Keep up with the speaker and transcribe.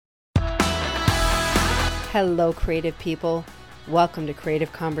Hello, creative people. Welcome to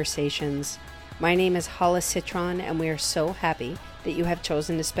Creative Conversations. My name is Hala Citron, and we are so happy that you have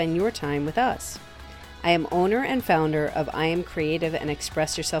chosen to spend your time with us. I am owner and founder of I Am Creative and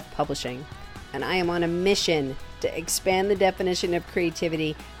Express Yourself Publishing, and I am on a mission to expand the definition of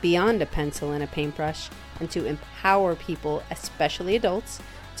creativity beyond a pencil and a paintbrush and to empower people, especially adults,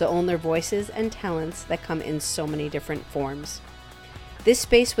 to own their voices and talents that come in so many different forms. This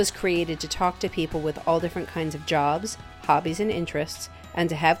space was created to talk to people with all different kinds of jobs, hobbies, and interests, and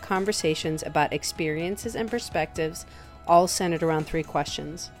to have conversations about experiences and perspectives, all centered around three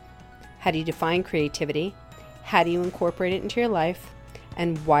questions. How do you define creativity? How do you incorporate it into your life?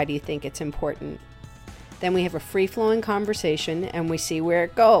 And why do you think it's important? Then we have a free-flowing conversation and we see where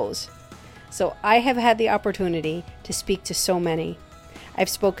it goes. So I have had the opportunity to speak to so many. I've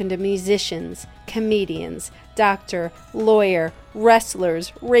spoken to musicians, comedians, doctor, lawyer,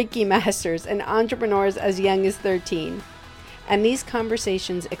 wrestlers, Reiki masters, and entrepreneurs as young as 13. And these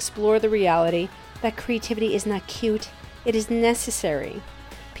conversations explore the reality that creativity is not cute, it is necessary.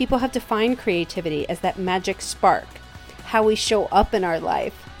 People have defined creativity as that magic spark, how we show up in our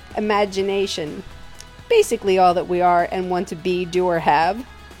life, imagination, basically all that we are and want to be, do, or have.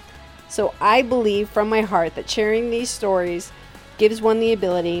 So I believe from my heart that sharing these stories gives one the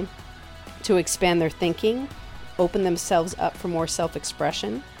ability to expand their thinking, open themselves up for more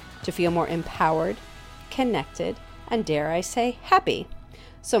self-expression, to feel more empowered, connected, and dare I say, happy.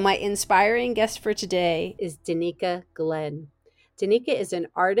 So my inspiring guest for today is Danica Glenn. Danica is an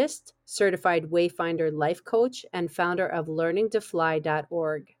artist, certified Wayfinder life coach, and founder of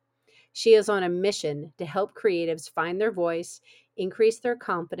learningtofly.org. She is on a mission to help creatives find their voice, increase their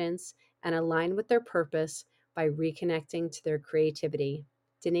confidence, and align with their purpose by reconnecting to their creativity.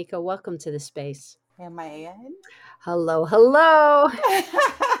 Danica, welcome to the space. Am I in? Hello, hello.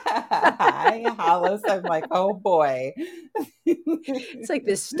 Hi, Hollis. I'm like, oh boy. It's like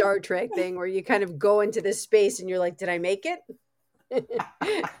this Star Trek thing where you kind of go into this space and you're like, did I make it?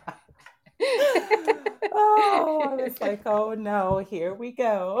 Oh, I was like, oh no, here we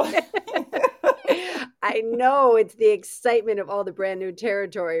go. I know, it's the excitement of all the brand new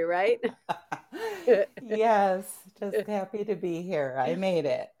territory, right? Yes, just happy to be here. I made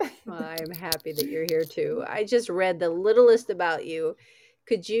it. Well, I'm happy that you're here too. I just read the littlest about you.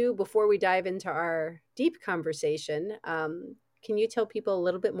 Could you, before we dive into our deep conversation, can you tell people a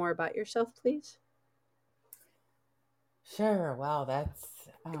little bit more about yourself, please? Sure. Wow, that's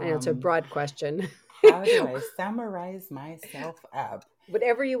I know it's a broad question. how do I summarize myself up?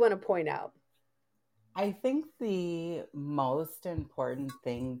 Whatever you want to point out. I think the most important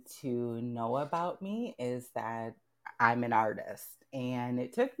thing to know about me is that I'm an artist. And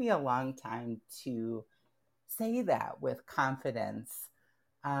it took me a long time to say that with confidence,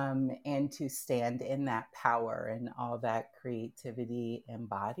 and to stand in that power and all that creativity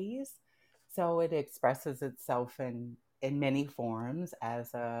embodies. So it expresses itself in many forms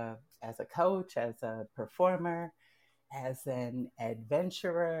as a coach, as a performer, as an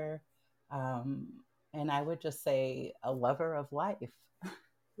adventurer, um, and I would just say a lover of life.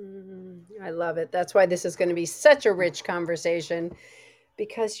 I love it. That's why this is going to be such a rich conversation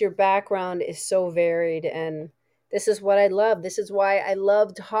because your background is so varied. And this is what I love. This is why I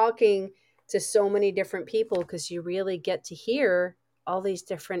love talking to so many different people because you really get to hear all these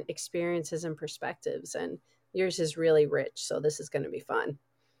different experiences and perspectives. And yours is really rich. So this is going to be fun.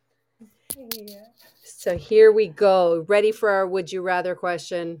 Yeah. So here we go. Ready for our would you rather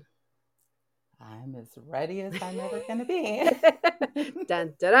question? I'm as ready as I'm ever going to be.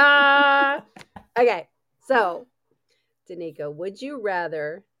 Dun, da, da. Okay. So, Danica, would you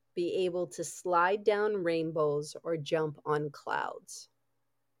rather be able to slide down rainbows or jump on clouds?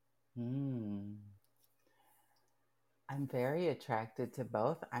 Hmm. I'm very attracted to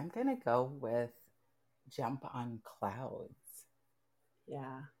both. I'm going to go with jump on clouds.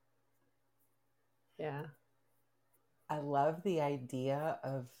 Yeah. Yeah. I love the idea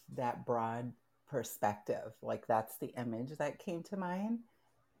of that broad perspective. Like, that's the image that came to mind.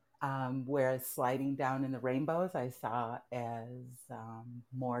 Whereas sliding down in the rainbows, I saw as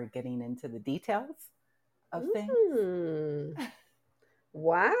more getting into the details of things. Mm.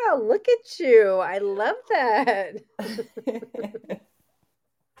 Wow, look at you. I love that.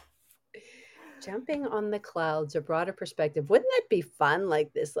 Jumping on the clouds, a broader perspective. Wouldn't that be fun?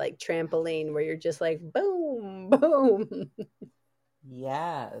 Like this, like trampoline where you're just like boom, boom.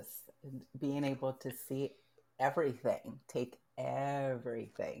 Yes, and being able to see everything, take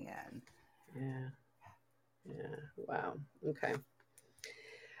everything in. Yeah. Yeah. Wow. Okay.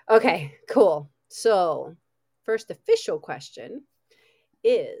 Okay, cool. So, first official question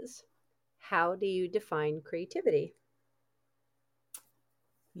is how do you define creativity?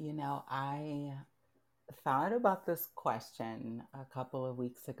 I thought about this question a couple of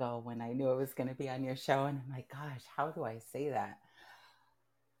weeks ago when I knew it was going to be on your show. And I'm like, gosh, how do I say that?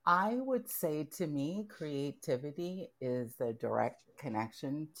 I would say to me, creativity is the direct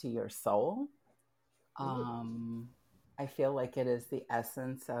connection to your soul. Mm. Um, I feel like it is the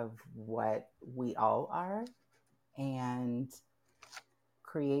essence of what we all are. And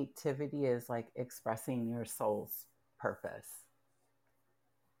creativity is like expressing your soul's purpose.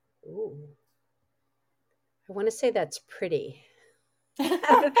 Ooh, I want to say that's pretty. I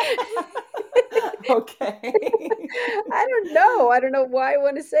don't, Okay. I don't know. I don't know why I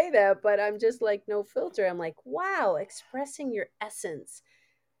want to say that, but I'm just like no filter. I'm like, wow, expressing your essence,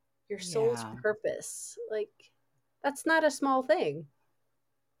 your soul's Yeah. purpose. Like, that's not a small thing.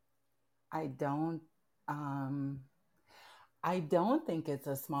 I don't um I don't think it's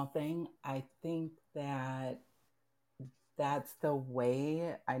a small thing. I think that that's the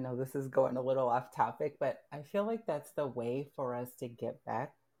way. I know this is going a little off topic, but I feel like that's the way for us to get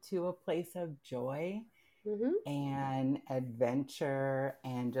back to a place of joy Hmm. and adventure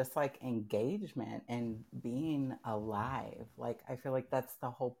and just like engagement and being alive. Like I feel like that's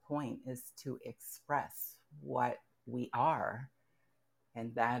the whole point, is to express what we are,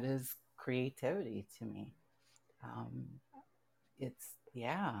 and that is creativity to me. um it's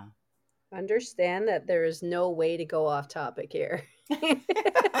yeah. Understand that there is no way to go off topic here.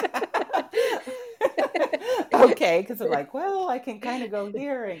 Okay, because I'm like, well, I can kind of go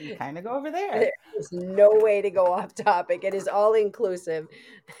here and kind of go over There there. is no way to go off topic. It is all inclusive.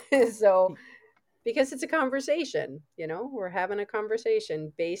 So, because it's a conversation, we're having a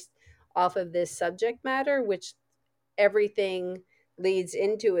conversation based off of this subject matter, which everything leads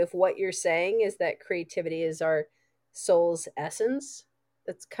into. If what you're saying is that creativity is our soul's essence,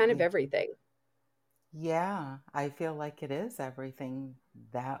 that's kind of Yeah, everything. yeah, I feel like it is everything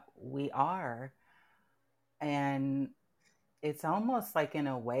that we are. And it's almost like, in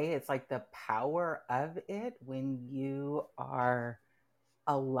a way, it's like the power of it when you are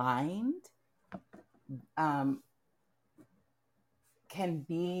aligned, um, can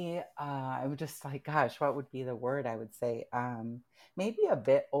be, I'm just like, gosh, what would be the word I would say? Maybe a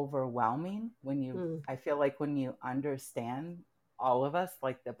bit overwhelming when you, Mm. I feel like when you understand, all of us,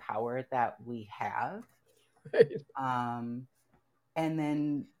 like the power that we have. Right. Um, and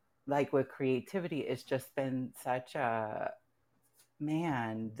then, like with creativity, it's just been such a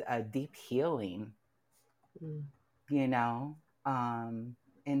deep healing, Mm. you know, um,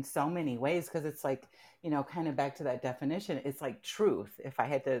 in so many ways. Because it's like, kind of back to that definition, it's like truth. If I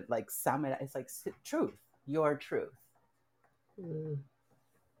had to like sum it, it's like truth, your truth. Mm.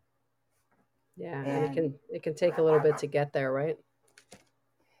 Yeah, and it And can it can take a little bit to get there, right?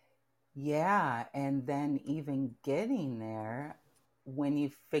 yeah, and then even getting there, when you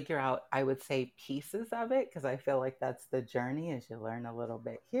figure out, I would say, pieces of it, because I feel like that's the journey, is you learn a little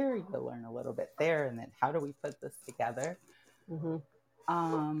bit here, you learn a little bit there, and then how do we put this together? Hmm.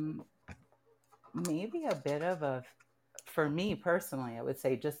 Um, Maybe a bit of for me personally, I would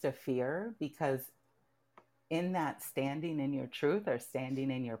say just a fear, because in that standing in your truth or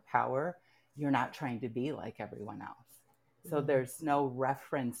standing in your power, you're not trying to be like everyone else. So Mm. there's no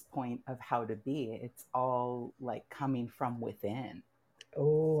reference point of how to be. It's all like coming from within.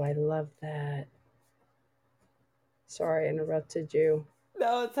 Oh, I love that. Sorry, I interrupted you.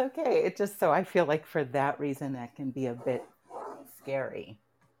 No, it's okay. It just, so I feel like for that reason, that can be a bit scary.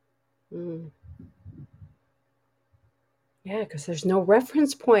 Mm. Yeah, because there's no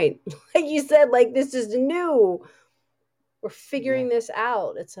reference point. Like you said, like this is new. We're Yeah. figuring this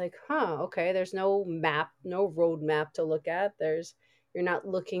out. It's like, huh, okay, there's no map, no road map to look at. You're not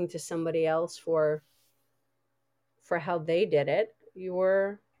looking to somebody else for how they did it. You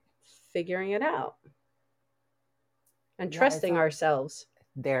were figuring it out and Yeah. It's trusting all ourselves.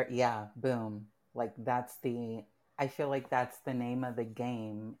 there. Yeah. Boom. Like I feel like that's the name of the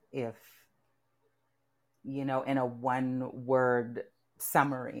game. If, in a one word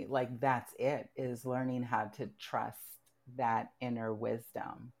summary, like that's it, is learning how to trust that inner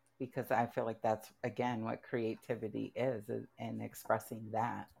wisdom. Because I feel like that's, again, what creativity is, and expressing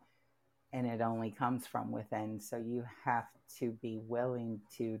that. And it only comes from within. So you have to be willing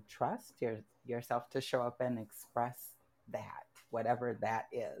to trust yourself to show up and express that, whatever that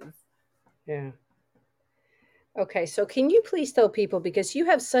is. Yeah. Okay, so can you please tell people, because you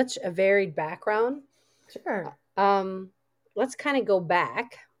have such a varied background, Sure. um, let's kind of go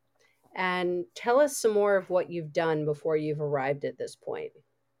back and tell us some more of what you've done before you've arrived at this point.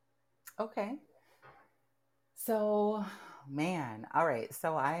 Okay. So Man, all right.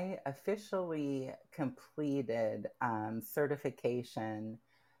 So I officially completed certification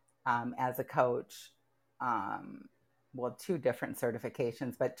as a coach. Um, well, two different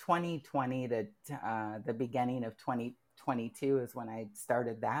certifications, but 2020 to the beginning of 2022 is when I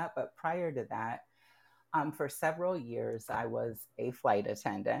started that. But prior to that, for several years, I was a flight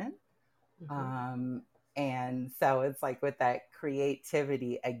attendant. Mm-hmm. Um, and so it's like with that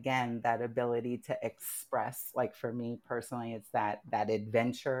creativity again, that ability to express, like for me personally, it's that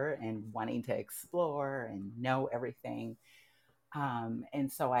adventure and wanting to explore and know everything.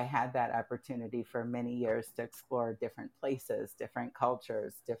 And so I had that opportunity for many years to explore different places, different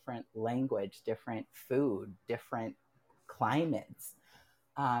cultures, different language, different food, different climates.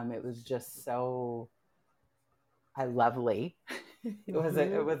 It was just so lovely. It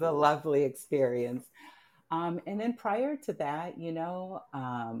Mm-hmm. was a lovely experience. And then prior to that,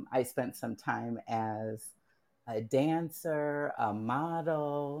 I spent some time as a dancer, a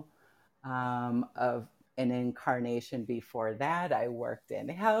model, of an incarnation before that. I worked in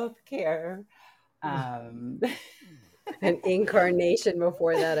healthcare. Um, An incarnation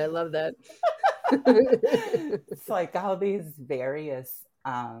before that. I love that. it's like all these various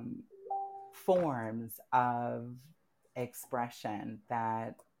forms of expression,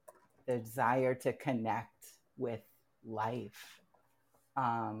 that the desire to connect with life.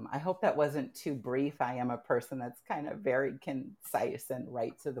 I hope that wasn't too brief. I am a person that's kind of very concise and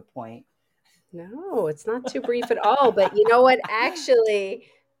right to the point. No, it's not too brief at all. But you know what? Actually,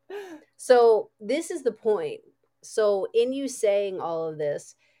 so this is the point. So, in you saying all of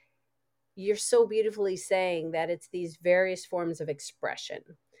this, you're so beautifully saying that it's these various forms of expression.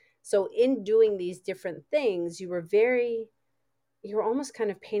 So, in doing these different things, you were almost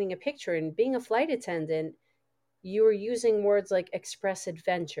kind of painting a picture. And being a flight attendant, you were using words like express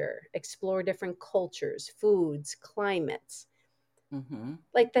adventure, explore different cultures, foods, climates, Mm-hmm.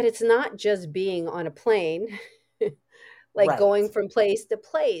 like that it's not just being on a plane, like Right. going from place to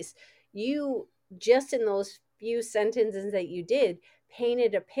place. You just in those few sentences that you did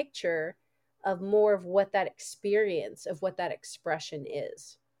painted a picture of more of what that experience, of what that expression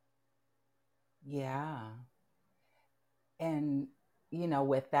is. Yeah. And,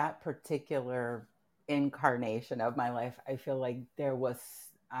 with that particular incarnation of my life, I feel like there was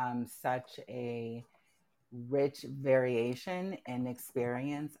such a rich variation and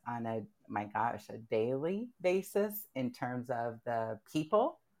experience on my gosh, a daily basis in terms of the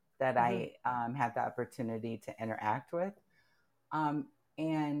people that Mhm. I had the opportunity to interact with. Um,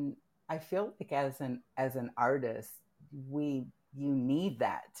 and I feel like as an artist, we you need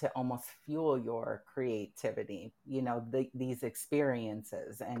that to almost fuel your creativity. These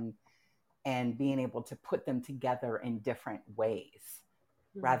experiences and being able to put them together in different ways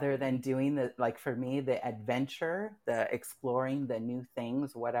Mhm. rather than doing the, like for me, the adventure, the exploring the new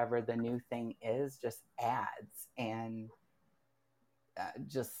things, whatever the new thing is, just adds and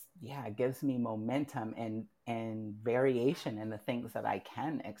just, yeah, it gives me momentum and variation in the things that I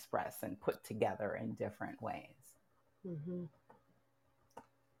can express and put together in different ways. Mhm.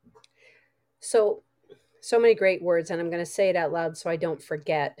 So, so many great words, and I'm going to say it out loud so I don't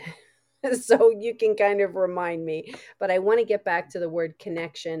forget. So you can kind of remind me. But I want to get back to the word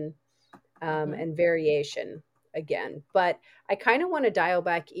connection, Mm-hmm. and variation again. But I kind of want to dial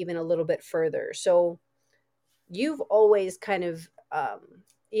back even a little bit further. So you've always kind of,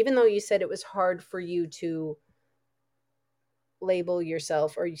 even though you said it was hard for you to label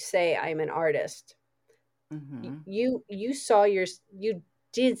yourself or you say I'm an artist, Mm-hmm. you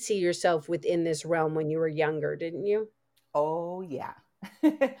did see yourself within this realm when you were younger, didn't you? Oh yeah.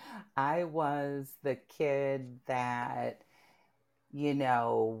 I was the kid that you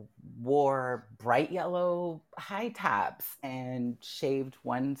know, wore bright yellow high tops and shaved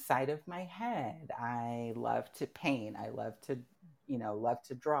one side of my head. I love to paint. I love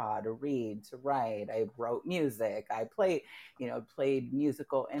to draw, to read, to write. I wrote music. I played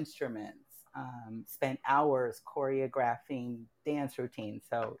musical instruments. Spent hours choreographing dance routines.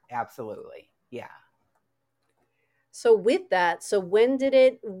 So absolutely, yeah. So with that, so when did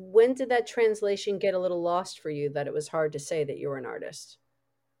that translation get a little lost for you that it was hard to say that you were an artist?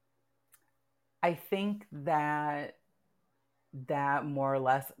 I think that more or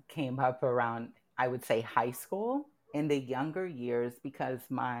less came up around, I would say, high school in the younger years, because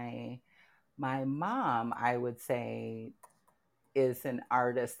my mom, I would say, is an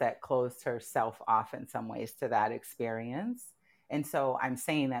artist that closed herself off in some ways to that experience. And so I'm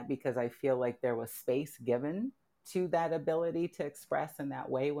saying that because I feel like there was space given to that ability to express in that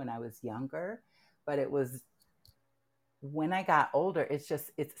way when I was younger. But it was when I got older, it's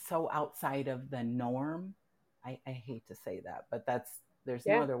so outside of the norm I hate to say that, but there's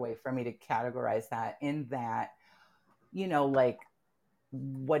no Yeah. other way for me to categorize that, in that, like,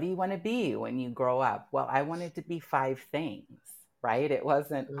 what do you want to be when you grow up? Well, I wanted to be five things, right? It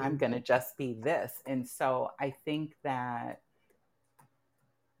wasn't, I'm Mm. going to just be this. And so I think that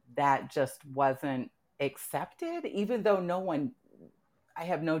that just wasn't accepted, even though I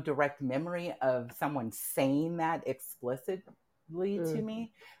have no direct memory of someone saying that explicitly to Mm.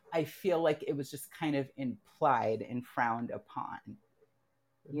 me. I feel like it was just kind of implied and frowned upon.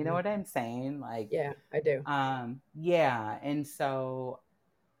 You know Mm-hmm. what I'm saying? Like, Yeah, I do. yeah. And so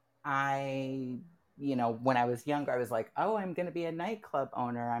I, when I was younger, I was like, oh, I'm going to be a nightclub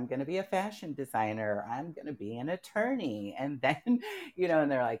owner. I'm going to be a fashion designer. I'm going to be an attorney. And then,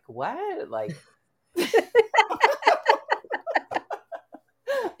 and they're like, what? Like,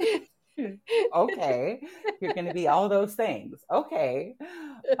 okay, you're going to be all those things. Okay.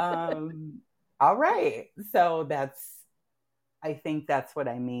 Um, all right. So I think that's what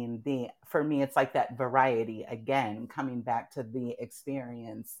I mean. For me, it's like that variety again, coming back to the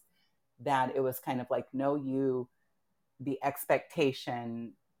experience, that it was kind of like, no, the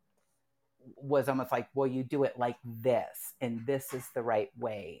expectation was almost like, well, you do it like this, and this is the right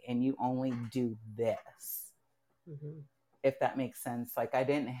way, and you only do this, Mm-hmm. if that makes sense. Like, I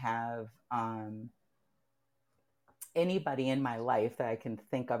didn't have anybody in my life that I can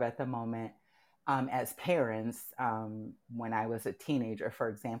think of at the moment, as parents, when I was a teenager, for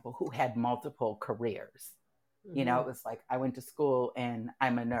example, who had multiple careers. Mm-hmm. It was like, I went to school and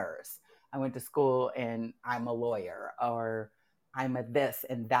I'm a nurse. I went to school and I'm a lawyer, or I'm a this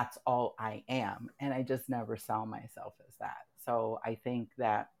and that's all I am. And I just never saw myself as that. So I think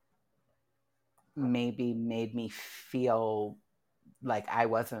that maybe made me feel like I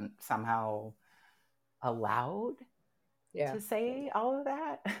wasn't somehow allowed Yeah. to say all of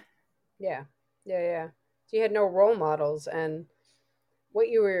that. Yeah. Yeah. Yeah. So you had no role models, and what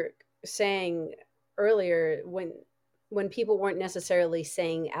you were saying earlier, when people weren't necessarily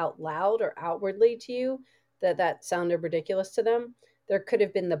saying out loud or outwardly to you that sounded ridiculous to them, there could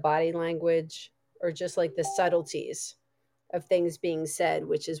have been the body language or just like the subtleties of things being said,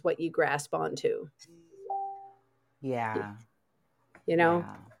 which is what you grasp onto. Yeah. You know,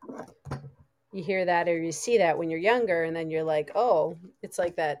 Yeah. you hear that or you see that when you're younger, and then you're like, oh, it's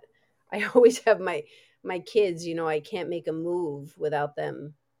like that. I always have my kids, I can't make a move without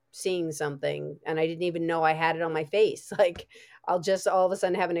them seeing something, and I didn't even know I had it on my face. Like, I'll just all of a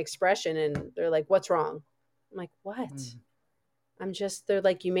sudden have an expression, and they're like, what's wrong? I'm like, what? Mm. They're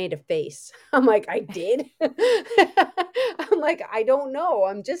like, you made a face. I'm like, I did. I'm like, I don't know,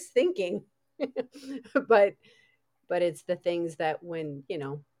 I'm just thinking. but but it's the things that when,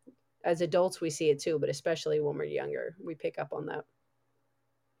 as adults we see it too, but especially when we're younger, we pick up on that.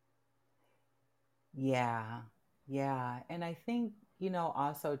 Yeah. Yeah. And I think,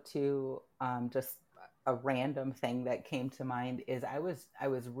 also too, just a random thing that came to mind is I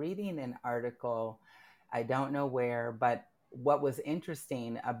was reading an article, I don't know where, but what was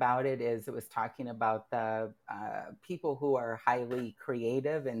interesting about it is it was talking about the people who are highly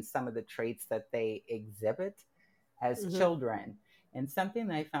creative and some of the traits that they exhibit as Hmm. children. And something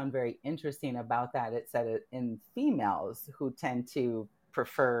that I found very interesting about that, it said it in females who tend to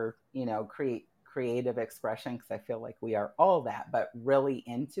prefer, creative expression, because I feel like we are all that, but really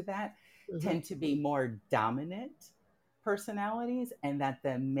into that, Hmm. tend to be more dominant personalities, and that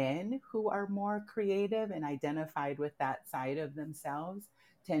the men who are more creative and identified with that side of themselves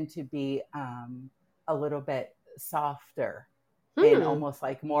tend to be a little bit softer and Hmm. almost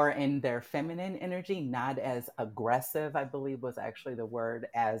like more in their feminine energy, not as aggressive, I believe was actually the word,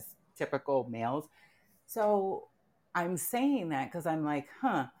 as typical males. So I'm saying that because I'm like,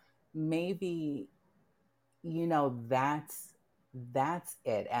 maybe, that's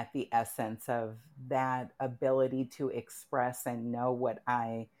it at the essence of that ability to express and know what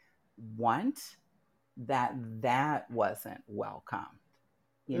I want, that wasn't welcomed,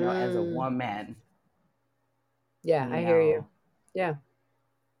 as a Mm. woman, Yeah, you I hear you. know. Yeah.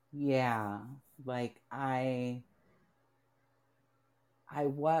 Yeah, like I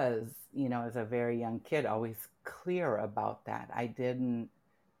was, as a very young kid, always clear about that. I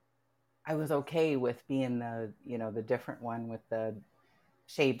was okay with being the different one with the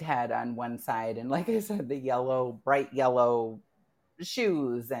shaved head on one side. And like I said, the bright yellow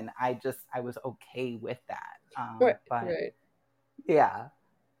shoes. And I was okay with that. Right. But Right. yeah.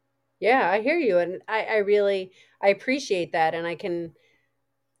 Yeah, I hear you, and I really I appreciate that, and I can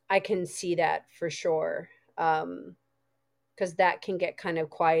see that for sure. Because that can get kind of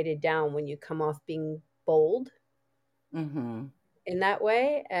quieted down when you come off being bold Hmm. in that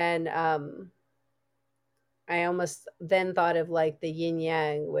way, and I almost then thought of like the yin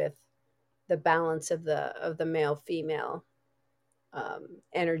yang with the balance of the male female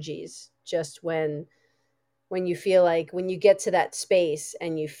energies. Just when you feel like when you get to that space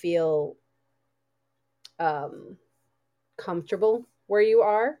and you feel um, comfortable where you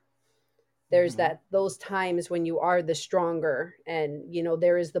are, there's Hmm. that those times when you are the stronger, and you know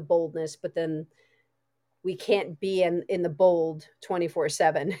there is the boldness, but then we can't be in the bold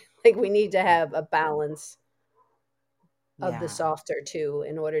 24/7. Like we need to have a balance of the Yeah. softer too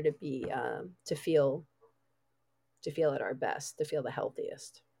in order to be to feel at our best, to feel the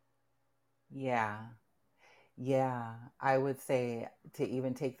healthiest. Yeah. Yeah. I would say to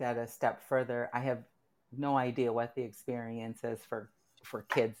even take that a step further, I have no idea what the experience is for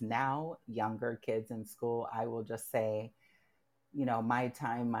kids now, younger kids in school. I will just say, my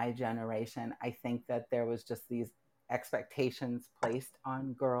time, my generation, I think that there was just these expectations placed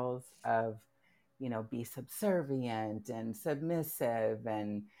on girls of, be subservient and submissive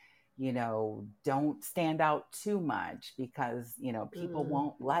and, don't stand out too much because, people Mm,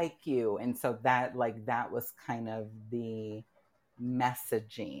 won't like you. And so that was kind of the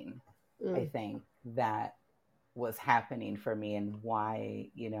messaging, I mm, think, that was happening for me and why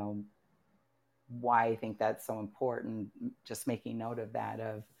I think that's so important. Just making note of that,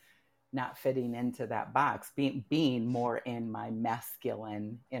 of not fitting into that box, being more in my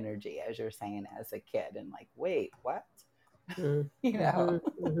masculine energy, as you're saying, as a kid, and like, wait, what? mm, you know?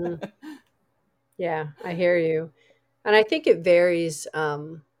 hmm. Yeah, I hear you. And I think it varies.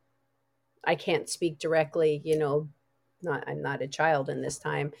 I can't speak directly, you know, not I'm not a child in this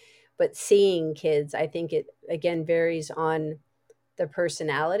time, but seeing kids, I think it again varies on the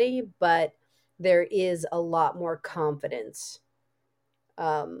personality, but there is a lot more confidence.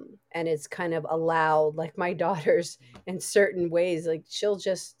 And it's kind of allowed, like my daughters in certain ways, like she'll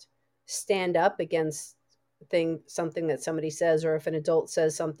just stand up against something that somebody says, or if an adult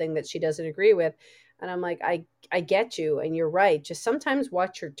says something that she doesn't agree with. And I'm like, I get you and you're right. Just sometimes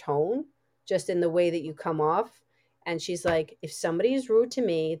watch your tone, just in the way that you come off. And she's like, if somebody is rude to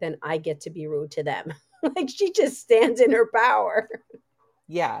me, then I get to be rude to them. Like she just stands in her power.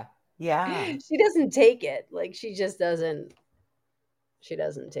 Yeah, yeah, She doesn't take it. Like she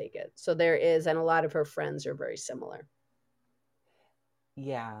doesn't take it. So there is, and a lot of her friends are very similar.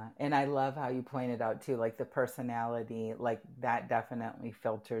 yeah. And I love how you pointed out too, like the personality, like that definitely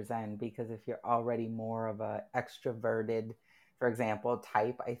filters in, because if you're already more of a extroverted, for example,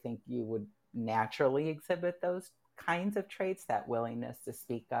 type, I think you would naturally exhibit those kinds of traits, that willingness to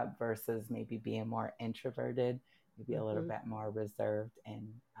speak up, versus maybe being more introverted, maybe a little Hmm. bit more reserved and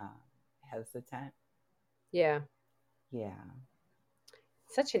hesitant. Yeah, Yeah.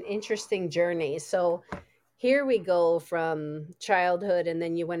 such an interesting journey. So here we go from childhood, and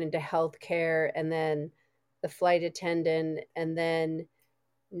then you went into healthcare, and then the flight attendant, and then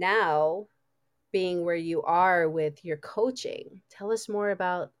now being where you are with your coaching. Tell us more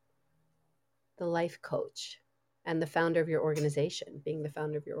about the life coach and the founder of your organization, being the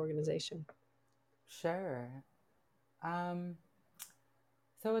founder of your organization. Sure. Um,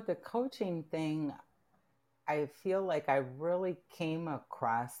 so with the coaching thing, I feel like I really came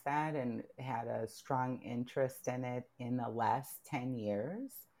across that and had a strong interest in it in the last 10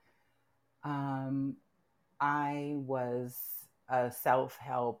 years. Um, I was a self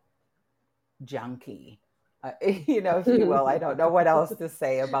help junkie, if you will. I don't know what else to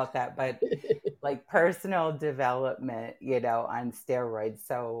say about that, but like personal development, on steroids.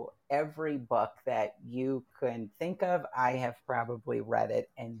 So every book that you can think of, I have probably read it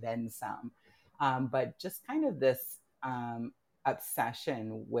and then some. But just kind of this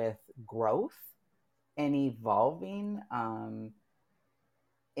obsession with growth and evolving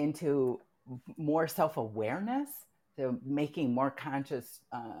into more self awareness, to making more conscious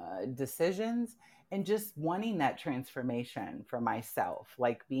decisions, and just wanting that transformation for myself,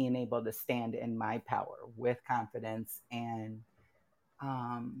 like being able to stand in my power with confidence, and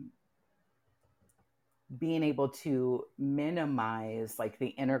um, being able to minimize like the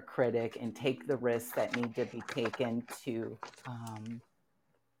inner critic and take the risks that need to be taken um,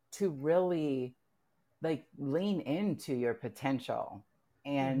 to really like lean into your potential.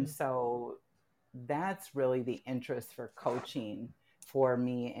 And Hmm. so that's really the interest for coaching for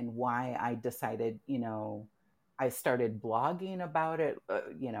me, and why I decided, I started blogging about it,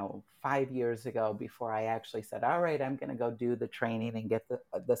 5 years ago, before I actually said, all right, I'm going to go do the training and get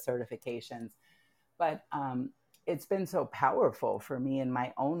the certifications. But it's been so powerful for me in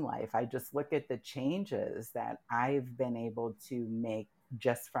my own life. I just look at the changes that I've been able to make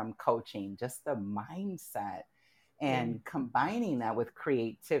just from coaching, just the mindset, Yeah. and combining that with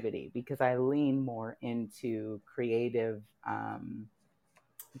creativity, because I lean more into creative,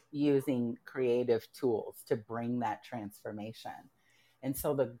 using creative tools to bring that transformation. And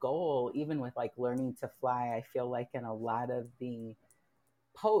so the goal, even with like learning to fly, I feel like in a lot of the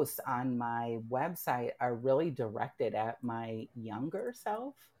posts on my website are really directed at my younger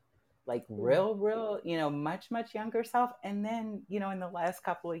self, like Mm. real, much younger self. And then, in the last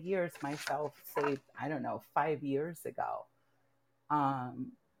couple of years, myself, say, I don't know, 5 years ago.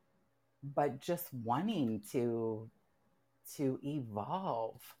 Um, but just wanting to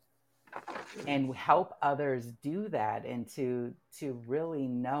evolve and help others do that, and to really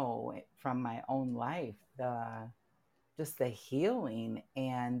know from my own life the just the healing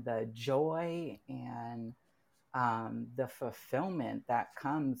and the joy and the fulfillment that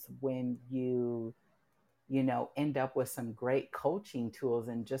comes when you end up with some great coaching tools,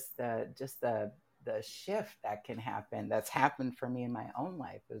 and just the shift that can happen, that's happened for me in my own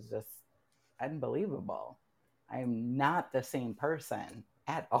life, is just unbelievable. I'm not the same person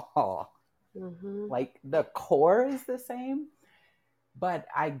at all. Mm-hmm. Like the core is the same, but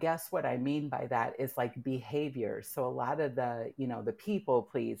I guess what I mean by that is like behavior. So a lot of the people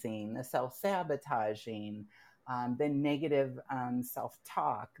pleasing, the self-sabotaging, the negative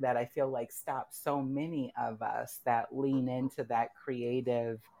self-talk that I feel like stops so many of us that lean into that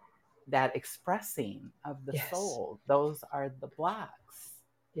creative, that expressing of the Yes. soul. Those are the blocks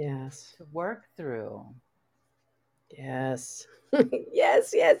Yes. to work through. Yes.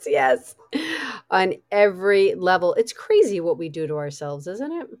 Yes, yes, yes. On every level. It's crazy what we do to ourselves,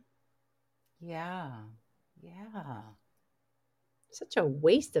 isn't it? Yeah. Yeah. Such a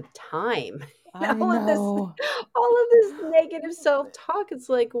waste of time. And I know. all of this negative self-talk. It's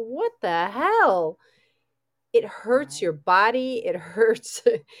like, what the hell? It hurts Right. your body. It hurts.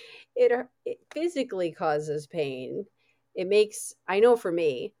 It physically causes pain. It makes, I know for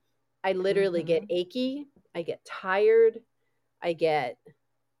me, I literally get Mm-hmm. achy. I get tired. I get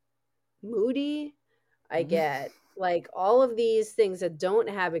moody. I get like all of these things that don't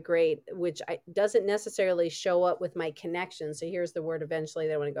have it great, which doesn't necessarily show up with my connection. So here's the word eventually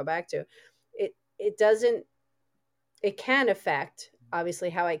that I want to go back to. It doesn't. It can affect obviously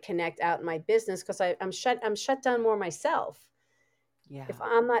how I connect out in my business because I'm shut down more myself. If Yeah.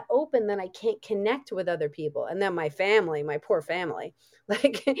 I'm not open, then I can't connect with other people, and then my family, my poor family,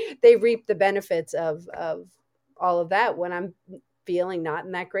 like they reap the benefits of all of that when I'm feeling not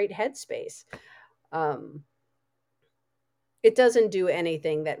in that great headspace. Um, it doesn't do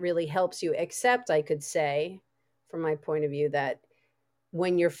anything that really helps you, except I could say, from my point of view, that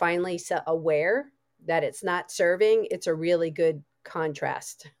when you're finally aware that it's not serving, it's a really good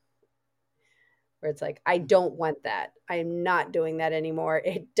contrast where it's like, I don't want that. I'm not doing that anymore.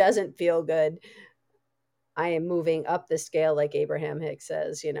 It doesn't feel good. I am moving up the scale, like Abraham Hicks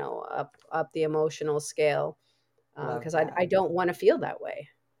says, up the emotional scale, Love because I that. don't want to feel that way.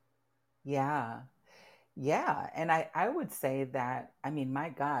 Yeah. Yeah. And I would say that, I mean, my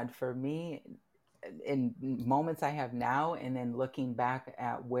God, for me, in moments I have now, and then looking back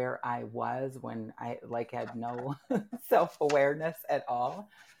at where I was when I like had no self awareness at all,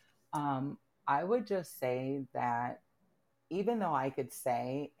 um, I would just say that even though I could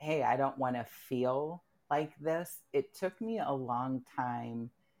say, hey, I don't want to feel like this, it took me a long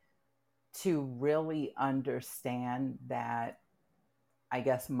time to really understand that. I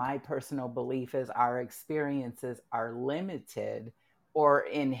guess my personal belief is our experiences are limited or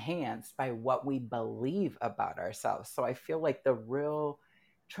enhanced by what we believe about ourselves. So I feel like the real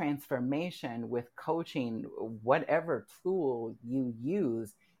transformation with coaching, whatever tool you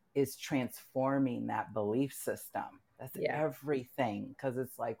use, is transforming that belief system. That's Yeah. everything. Because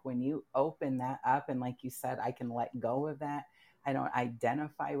it's like when you open that up, and like you said, I can let go of that. I don't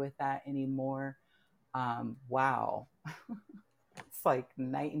identify with that anymore. Wow. It's like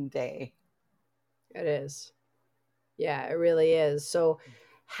night and day. It is. Yeah, it really is. So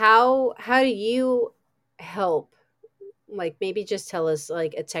how do you help, like maybe just tell us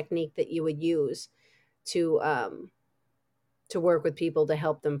like a technique that you would use to work with people to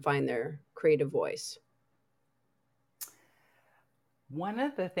help them find their creative voice. One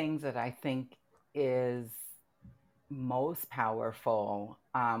of the things that I think is most powerful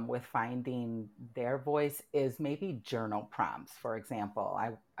with finding their voice is maybe journal prompts. For example,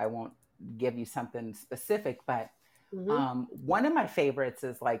 I won't give you something specific, but Mhm. one of my favorites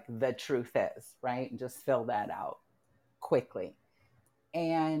is like the truth is, right? And just fill that out quickly.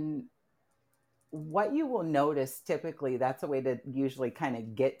 And what you will notice typically, that's a way to usually kind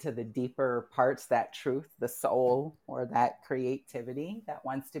of get to the deeper parts, that truth, the soul, or that creativity that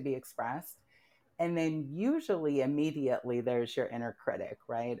wants to be expressed. And then usually immediately there's your inner critic,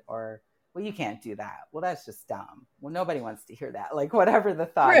 right? Or, well, you can't do that. Well, that's just dumb. Well, nobody wants to hear that. Like, whatever the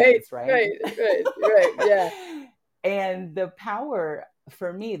thought Right, is, right? right, right, right. Yeah. And the power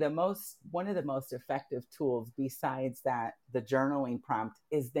for me, the most one of the most effective tools besides that, the journaling prompt,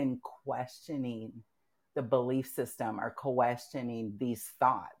 is then questioning the belief system or questioning these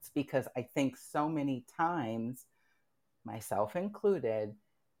thoughts, because I think so many times, myself included,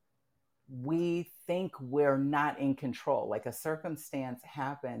 we think we're not in control. Like a circumstance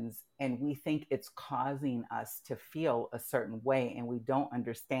happens and we think it's causing us to feel a certain way. And we don't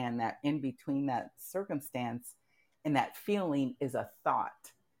understand that in between that circumstance and that feeling is a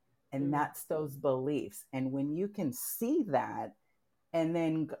thought. And that's those beliefs. And when you can see that, and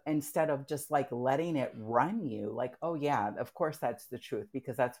then instead of just like letting it run you, like, oh, yeah, of course that's the truth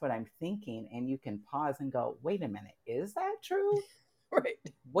because that's what I'm thinking. And you can pause and go, wait a minute, is that true? Right.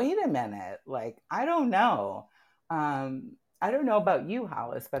 Wait a minute, like, I don't know. I don't know about you,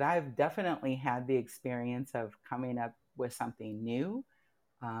 Hollis, but I've definitely had the experience of coming up with something new,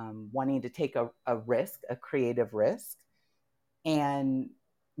 wanting to take a risk, a creative risk. And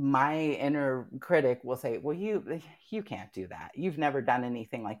my inner critic will say, well, you can't do that. You've never done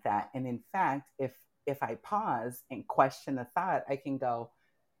anything like that. And in fact, if I pause and question the thought, I can go,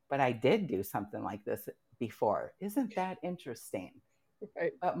 but I did do something like this before. Isn't that interesting?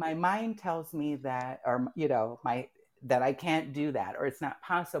 Right. But my mind tells me that, or my that I can't do that, or it's not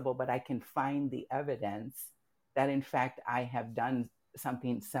possible. But I can find the evidence that in fact I have done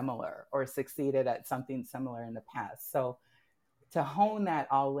something similar or succeeded at something similar in the past. So to hone that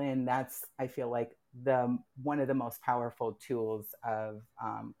all in, that's, I feel like, the one of the most powerful tools of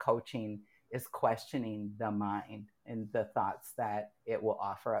coaching is questioning the mind and the thoughts that it will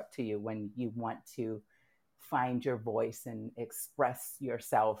offer up to you when you want to find your voice and express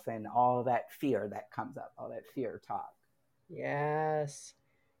yourself, and all that fear that comes up, all that fear talk. Yes.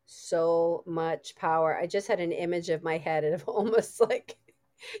 So much power. I just had an image of my head of almost like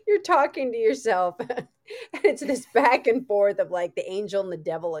you're talking to yourself. And it's this back and forth of like the angel and the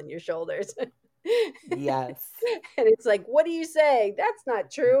devil on your shoulders. Yes. And it's like, what do you say? That's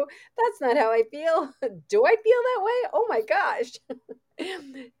not true. That's not how I feel. Do I feel that way? Oh my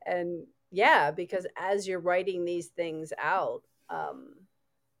gosh. And yeah, because as you're writing these things out,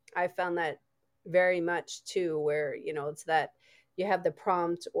 I found that very much too, where, it's that you have the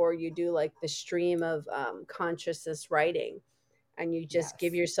prompt or you do like the stream of consciousness writing and you just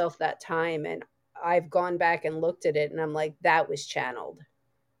give Yes. yourself that time. And I've gone back and looked at it and I'm like, that was channeled.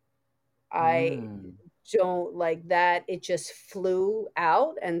 I Mm. don't like that. It just flew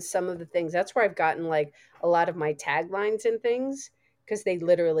out. And some of the things, that's where I've gotten like a lot of my taglines and things because they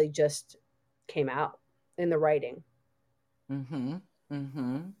literally just came out in the writing. Mm-hmm.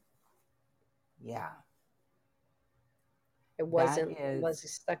 Mm-hmm. Yeah. It That wasn't is, was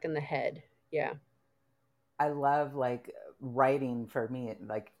stuck in the head. Yeah. I love, like, writing for me,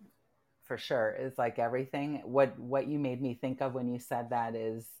 like, for sure, is like everything. What you made me think of when you said that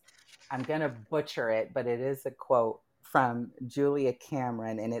is, I'm gonna butcher it, but it is a quote from Julia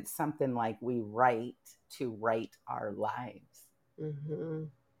Cameron, and it's something like, we write to write our lives. Hmm.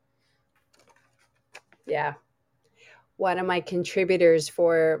 Yeah. One of my contributors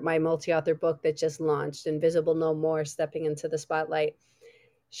for my multi-author book that just launched, Invisible No More, Stepping into the Spotlight,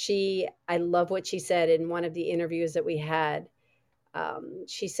 I love what she said in one of the interviews that we had.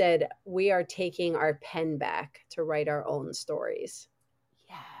 She said, we are taking our pen back to write our own stories.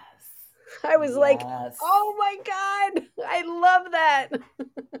 Yes. I was like, Yes. oh my God, I love that.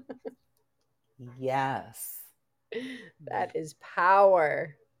 Yes. That is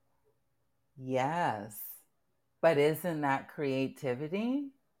power. Yes. But isn't that creativity?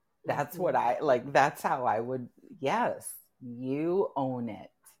 That's what Mhm. I like. That's how I would, yes, you own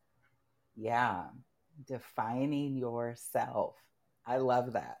it. Yeah. Defining yourself. I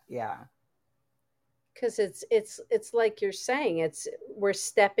love that. Yeah. Because it's like you're saying, we're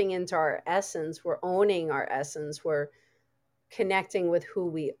stepping into our essence, we're owning our essence, we're connecting with who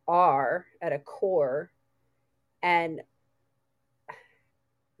we are at a core and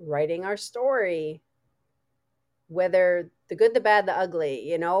writing our story, whether the good, the bad, the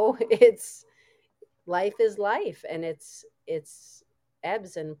ugly, it's life is life and it's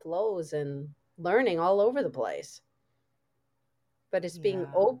ebbs and flows and learning all over the place. But it's being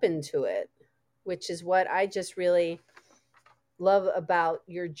Yeah. open to it, which is what I just really love about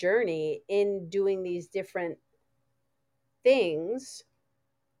your journey in doing these different things.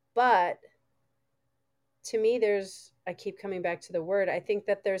 But to me, I keep coming back to the word, I think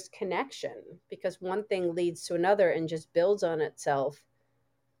that there's connection because one thing leads to another and just builds on itself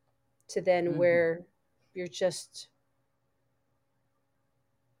to then Hmm. where you're just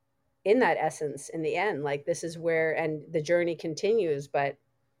in that essence in the end. Like this is where, and the journey continues, but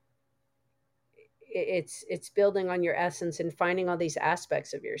it's building on your essence and finding all these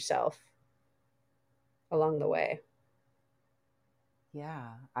aspects of yourself along the way.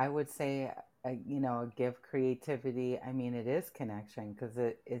 Yeah, I would say, give creativity. I mean, it is connection because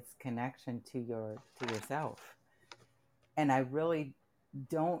it's connection to yourself. And I really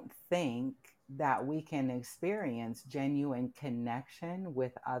don't think that we can experience genuine connection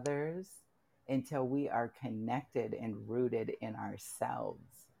with others until we are connected and rooted in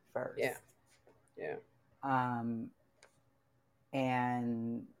ourselves Yeah. first. Yeah. Um,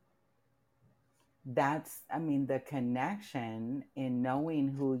 and that's, I mean, the connection in knowing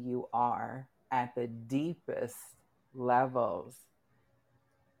who you are at the deepest levels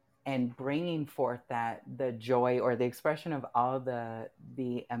and bringing forth that the joy or the expression of all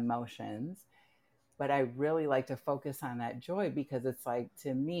the emotions. But I really like to focus on that joy because it's like,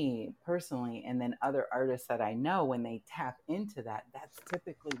 to me personally, and then other artists that I know, when they tap into that, that's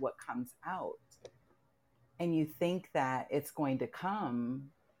typically what comes out. And you think that it's going to come,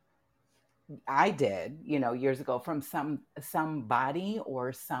 I did, years ago, from somebody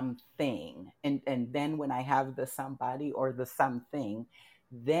or something. And then when I have the somebody or the something,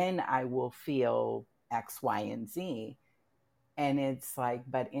 then I will feel X, Y, and Z. And it's like,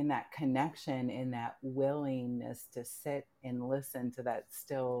 but in that connection, in that willingness to sit and listen to that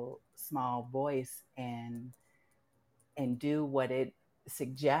still small voice and do what it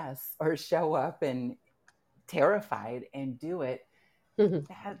suggests, or show up and terrified and do it,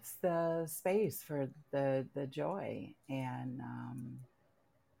 that's the space for the joy. And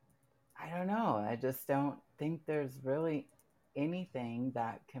I don't know, I just don't think there's really anything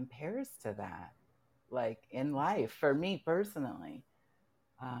that compares to that, like in life, for me personally.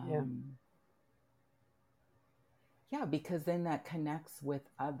 Yeah. um yeah, because then that connects with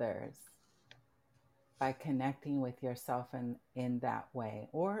others by connecting with yourself in that way.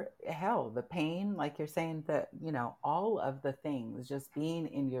 Or hell, the pain, like you're saying, that all of the things, just being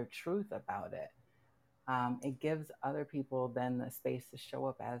in your truth about it. It gives other people then the space to show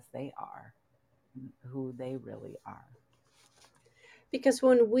up as they are, who they really are. Because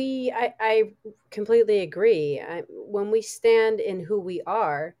I completely agree. When we stand in who we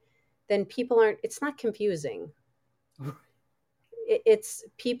are, then people aren't, it's not confusing. It's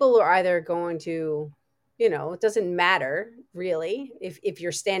people are either going to, it doesn't matter really. If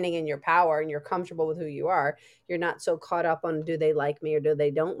you're standing in your power and you're comfortable with who you are, you're not so caught up on do they like me or do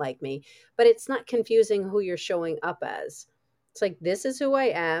they don't like me. But it's not confusing who you're showing up as. It's like this is who I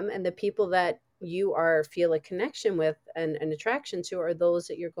am, and the people that you are feel a connection with and an attraction to are those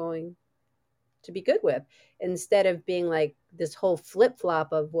that you're going to be good with, instead of being like this whole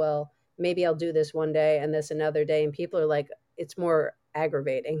flip-flop of, well, maybe I'll do this one day and this another day, and people are like, it's more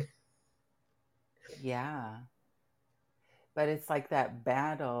aggravating. Yeah. But it's like that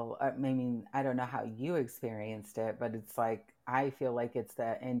battle. I mean, I don't know how you experienced it, but it's like, I feel like it's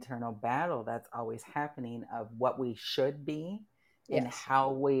that internal battle that's always happening of what we should be and Yes.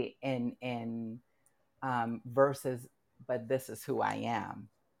 how we, and versus, but this is who I am,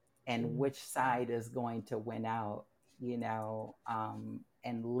 and Mm. which side is going to win out,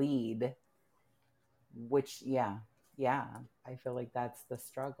 and lead. Which, yeah, yeah, I feel like that's the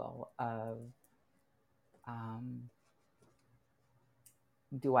struggle of, um,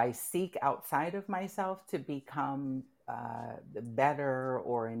 do I seek outside of myself to become better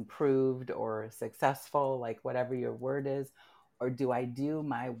or improved or successful, like whatever your word is, or do I do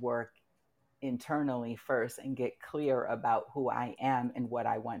my work internally first and get clear about who I am and what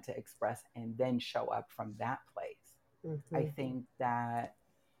I want to express, and then show up from that place? I Hmm. think that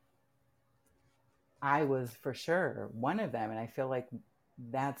I was for sure one of them. And I feel like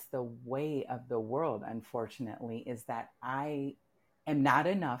that's the way of the world, unfortunately, is that I am not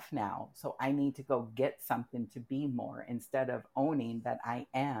enough now. So I need to go get something to be more, instead of owning that I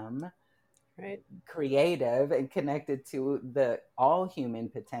am Right. creative and connected to the all human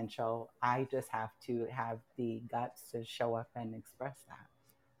potential. I just have to have the guts to show up and express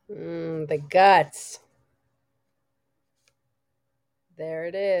The guts. There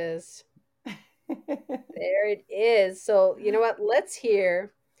it is. that. There it is. So, you know what? Let's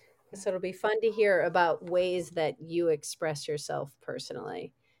hear. So, it'll be fun to hear about ways that you express yourself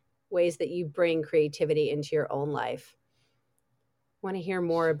personally, ways that you bring creativity into your own life. Want to hear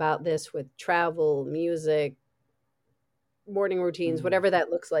more about this with travel, music, morning routines, Mm, whatever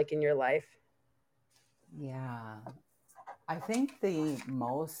that looks like in your life. yeah. I think the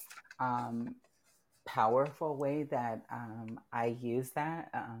most, um, powerful way that I use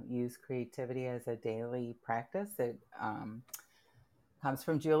creativity as a daily practice. It comes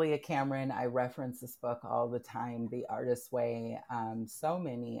from Julia Cameron. I reference this book all the time, The Artist's Way. So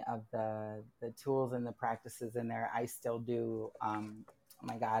many of the tools and the practices in there I still do. Oh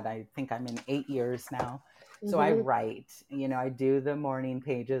my God, I think I'm in 8 years now. So I Mm-hmm. write, I do the morning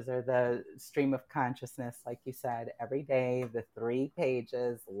pages or the stream of consciousness, like you said, every day, the 3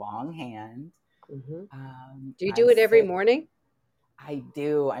 pages, longhand. Mm-hmm. Do you I do it every sit morning? I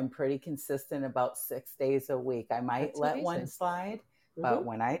do. I'm pretty consistent about 6 days a week. I might That's let one amazing. slide, Mm-hmm. but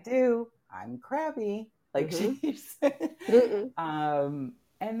when I do, I'm crabby, like Mm-hmm. she said. Mm-mm.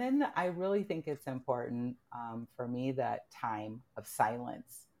 And then I really think it's important for me that time of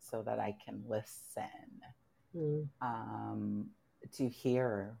silence so that I can listen Mm. um, to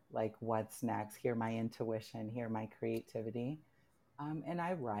hear like what's next, hear my intuition, hear my creativity. And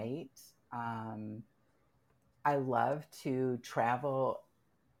I write. Um, I love to travel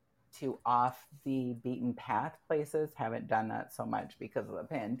to off the beaten path places. Haven't done that so much because of the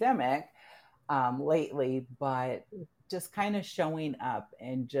pandemic lately, but just kind of showing up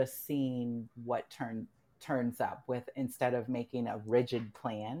and just seeing what turns up with instead of making a rigid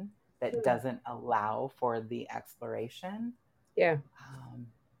plan that Mm. doesn't allow for the exploration. Yeah. Um,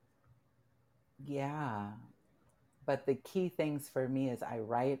 yeah, but the key things for me is I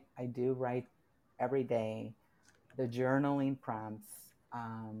do write every day, the journaling prompts,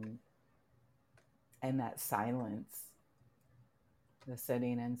 and that silence, the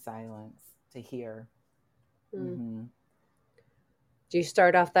sitting in silence to hear. Mm. Hmm. Do you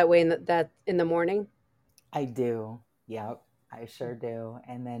start off that way that in the morning? I do. Yep, I sure do.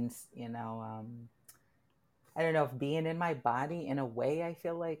 And then, I don't know if being in my body in a way, I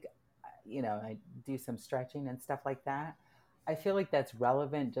feel like, I do some stretching and stuff like that. I feel like that's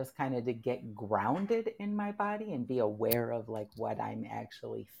relevant just kind of to get grounded in my body and be aware of like what I'm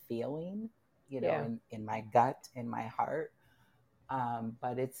actually feeling, Yeah. in my gut, in my heart.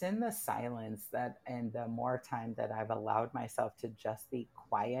 But it's in the silence that, and the more time that I've allowed myself to just be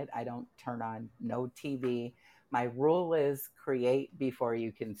quiet, I don't turn on no TV. My rule is create before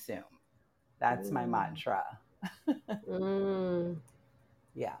you consume. That's my Mm. mantra. Mm.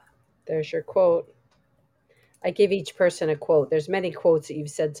 Yeah. There's your quote. I give each person a quote. There's many quotes that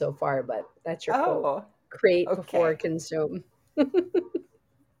you've said so far, but that's your quote. Oh, Create before okay. consume.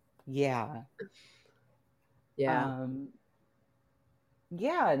 Yeah. Yeah. Um,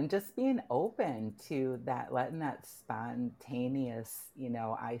 yeah, and just being open to that, letting that spontaneous,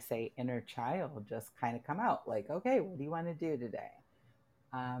 I say inner child just kind of come out like, okay, what do you want to do today?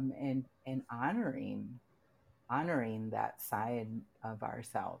 And honoring that side of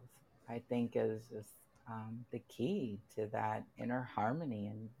ourselves, I think is just the key to that inner harmony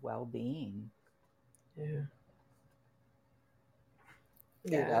and well-being. Yeah.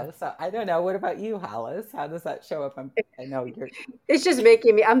 Yeah. So I don't know, what about you, Hollis? How does that show up? I know you're. It's just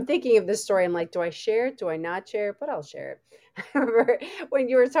making me, I'm thinking of this story. I'm like, do I share it? Do I not share it? But I'll share it. I remember when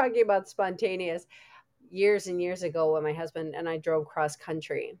you were talking about spontaneous years and years ago when my husband and I drove cross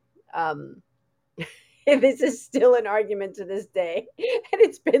country. Um, and this is still an argument to this day. And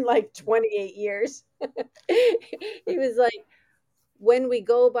it's been like 28 years. He was like, when we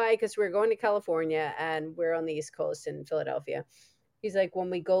go by, because we're going to California and we're on the East Coast in Philadelphia, he's like, when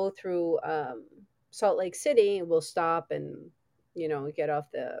we go through Salt Lake City, we'll stop and, get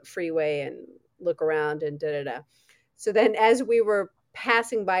off the freeway and look around and da da da. So then, as we were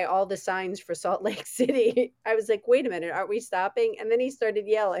passing by all the signs for Salt Lake City, I was like, wait a minute, aren't we stopping? And then he started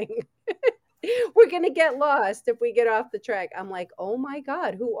yelling, we're going to get lost if we get off the track. I'm like, oh my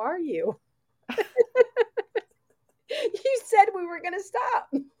God, who are you? You said we were going to stop.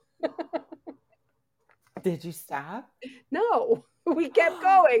 Did you stop? No, we kept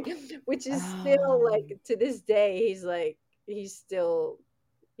going, which is still Um, like to this day, he's like, he's still,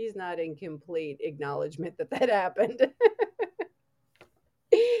 he's not in complete acknowledgement that that happened.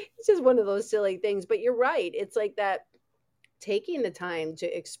 It's just one of those silly things. But you're right. It's like that taking the time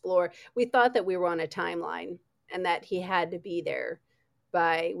to explore. We thought that we were on a timeline and that he had to be there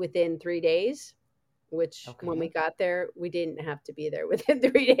by within 3 days, which when we okay. got there, we didn't have to be there within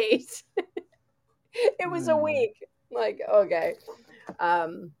 3 days. It was a Hmm. week. Like, okay.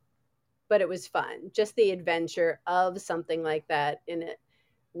 Um, but it was fun. Just the adventure of something like that in it.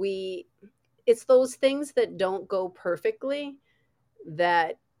 We it's those things that don't go perfectly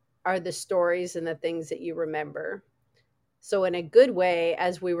that are the stories and the things that you remember. So in a good way,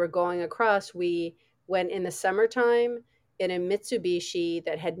 as we were going across, we went in the summertime in a Mitsubishi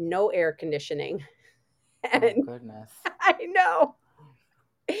that had no air conditioning. Oh And goodness. I know.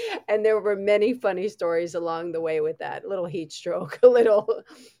 And there were many funny stories along the way with that. A little heat stroke, a little,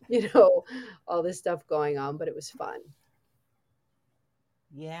 you know, all this stuff going on, but it was fun.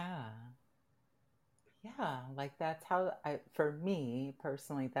 Yeah. Yeah, like that's how for me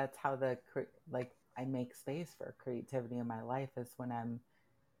personally, that's how like I make space for creativity in my life is when I'm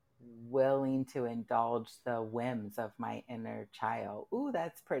willing to indulge the whims of my inner child. Ooh,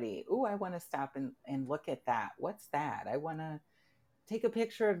 that's pretty. Ooh, I want to stop and look at that. What's that? I want to take a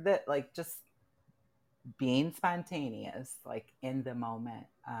picture of that. Like just being spontaneous, like in the moment,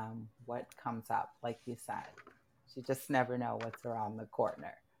 what comes up, like you said. You just never know what's around the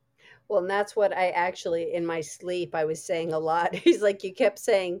corner. Well, and that's what I actually, in my sleep, I was saying a lot. He's like, you kept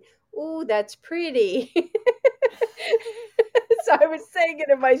saying, "Ooh, that's pretty." So I was saying it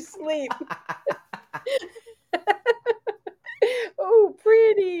in my sleep. Oh,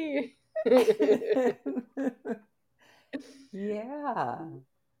 pretty. Yeah.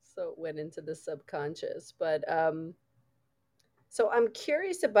 So it went into the subconscious. But so I'm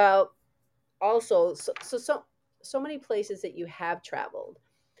curious about also so many places that you have traveled.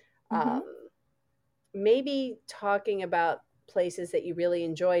 Hmm. Um, Maybe talking about places that you really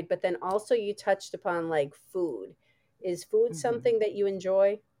enjoyed, but then also you touched upon like food. Is food Hmm. something that you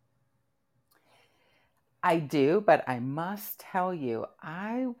enjoy? I do, but I must tell you,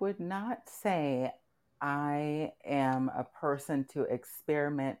 I would not say I am a person to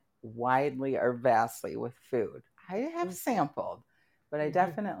experiment widely or vastly with food. I have sampled, but I Mm-hmm.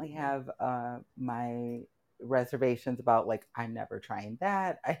 definitely have my reservations about like I'm never trying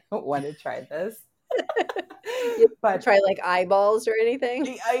that. I don't want to try this. You But try like eyeballs or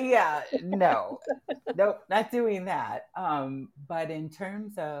anything? yeah, no, nope, not doing that. But in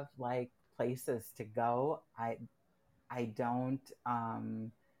terms of like places to go, I don't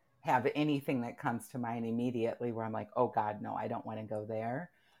have anything that comes to mind immediately where I'm like, oh God, no, I don't want to go there.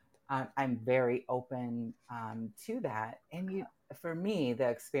 I'm very open to that. And for me, the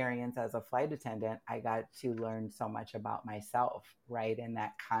experience as a flight attendant, I got to learn so much about myself, right? In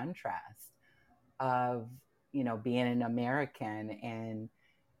that contrast of, being an American and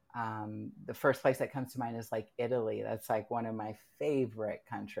the first place that comes to mind is like Italy. That's like one of my favorite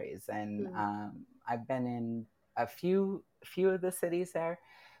countries, and Mm, I've been in a few of the cities there,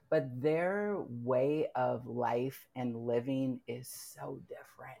 but their way of life and living is so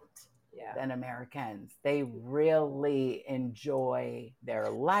different yeah. than Americans. They really enjoy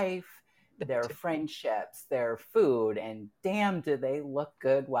their life, They their do. friendships, their food, and damn, do they look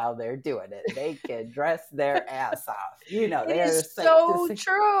good while they're doing it. They can dress their ass off. It They're is sick to so see.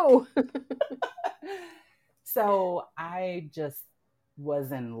 true. So I just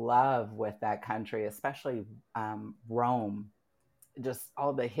was in love with that country, especially Rome. Just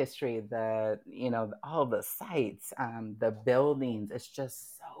all the history, all the sites, the buildings. It's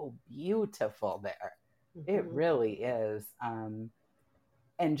just so beautiful there. It Mhm. really is.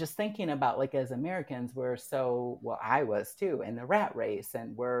 And just thinking about like as Americans, we're so well, I was too in the rat race,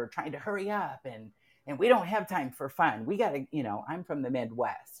 and we're trying to hurry up and we don't have time for fun. We got to, I'm from the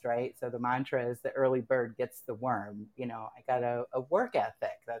Midwest, right? So the mantra is the early bird gets the worm. I got a work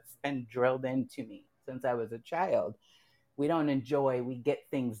ethic that's been drilled into me since I was a child. We don't enjoy, we get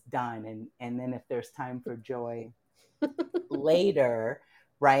things done, and then if there's time for joy later,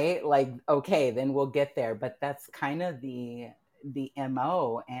 right? Like, okay, then we'll get there. But that's kind of the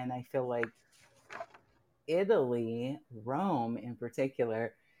MO. And I feel like Italy, Rome in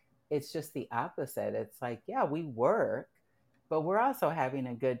particular, it's just the opposite. It's like, yeah, we work, but we're also having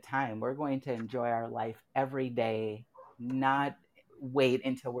a good time. We're going to enjoy our life every day, not wait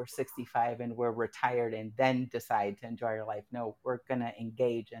until we're 65 and we're retired and then decide to enjoy our life. No, we're going to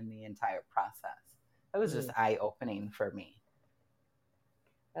engage in the entire process. That was just Mm, eye opening for me.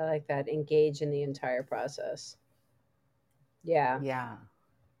 I like that. Engage in the entire process. Yeah. Yeah.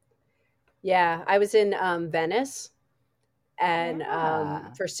 Yeah. I was in Venice and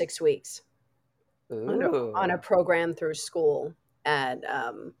Yeah. for 6 weeks on a Ooh. program through school. And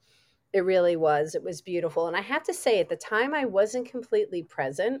it really was. It was beautiful. And I have to say, at the time, I wasn't completely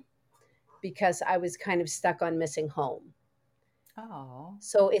present because I was kind of stuck on missing home. Oh.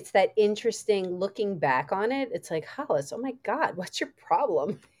 So it's that interesting looking back on it. It's like, Hollis, oh my God, what's your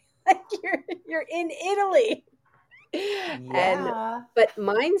problem? Like you're in Italy. And Yeah. but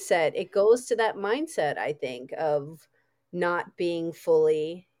mindset, it goes to that mindset, I think, of not being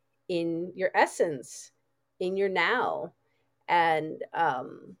fully in your essence, in your now. And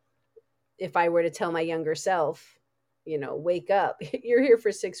if I were to tell my younger self, wake up, you're here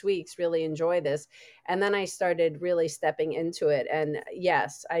for 6 weeks, really enjoy this. And then I started really stepping into it. And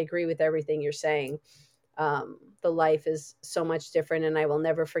yes, I agree with everything you're saying. the life is so much different. And I will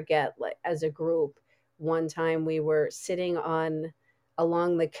never forget, like, as a group, one time we were sitting on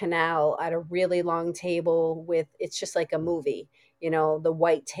along the canal at a really long table with, it's just like a movie, the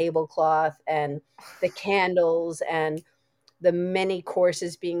white tablecloth and the candles and the many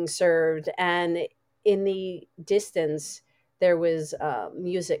courses being served. And in the distance, there was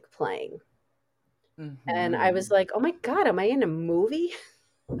music playing. And I was Mm-hmm. like, oh my God, am I in a movie?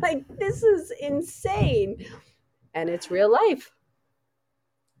 Like, this is insane. And it's real life.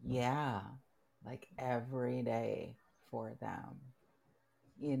 Yeah, like every day for them,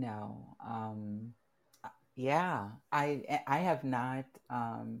 you know. Yeah, I have not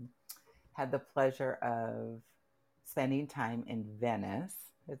had the pleasure of spending time in Venice.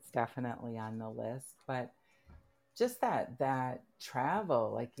 It's definitely on the list, but just that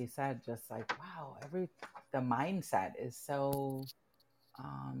travel, like you said, just like wow, every the mindset is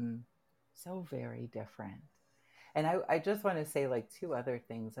um so very different. And I just want to say like two other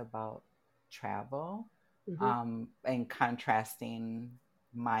things about travel, Hmm. and contrasting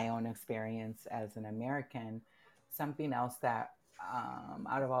my own experience as an American. Something else that,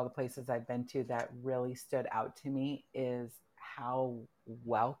 out of all the places I've been to, that really stood out to me is how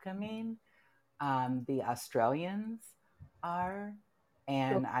welcoming, the Australians are.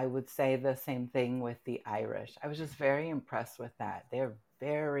 And I would say the same thing with the Irish. I was just very impressed with that. They're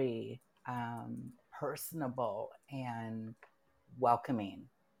very, personable and welcoming,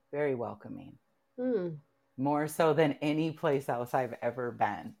 very welcoming, Hmm. more so than any place else I've ever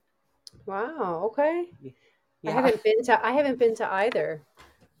been. Wow. Okay. Yeah. I haven't been to either.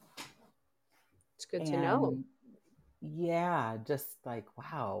 It's good to know. And yeah, just like,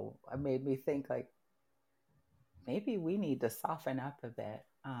 wow, it made me think like maybe we need to soften up a bit,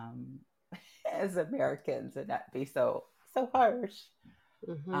 as Americans and not be so harsh.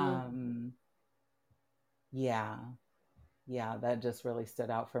 Hmm. Um, yeah, yeah, that just really stood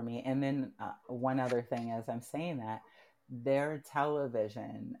out for me. And then, one other thing, as I'm saying that, their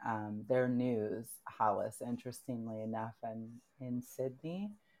television, their news, Hollis, interestingly enough, and in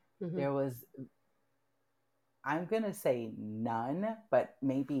Sydney, Hmm. there was, I'm going to say none, but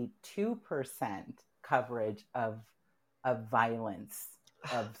maybe 2% coverage of violence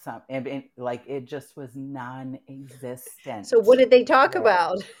of some, and like it just was non-existent So, what did they talk there.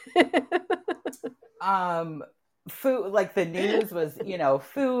 about? um Food, like the news was,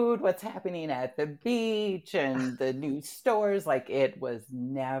 food, what's happening at the beach and the new stores. Like it was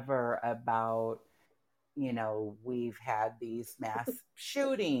never about, we've had these mass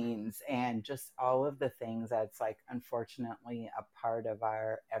shootings and just all of the things that's like unfortunately a part of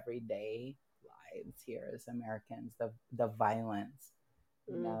our everyday lives here as Americans, the violence,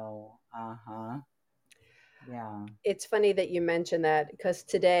 Mm. uh-huh. Yeah. It's funny that you mentioned that because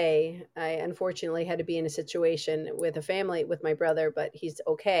today I unfortunately had to be in a situation with a family with my brother, but he's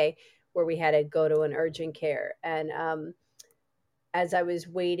okay, where we had to go to an urgent care. And as I was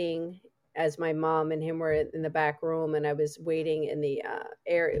waiting, as my mom and him were in the back room, and I was waiting in the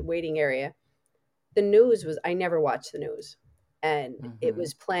waiting area, the news was, I never watched the news, and it Mm-hmm.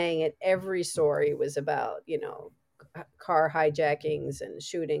 was playing, and every story was about, car hijackings and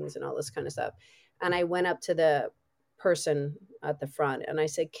shootings and all this kind of stuff. And I went up to the person at the front and I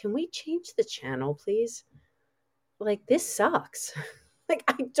said, can we change the channel, please? Like, this sucks. Like,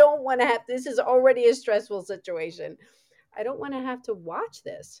 I don't want to have, this is already a stressful situation. I don't want to have to watch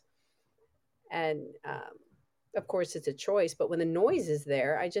this. And of course it's a choice, but when the noise is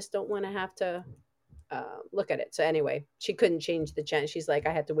there, I just don't want to have to look at it. So anyway, she couldn't change the channel. She's like,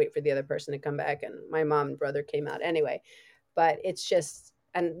 I had to wait for the other person to come back, and my mom and brother came out anyway. But it's just,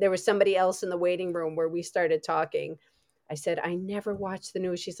 and there was somebody else in the waiting room where we started talking. I said, I never watch the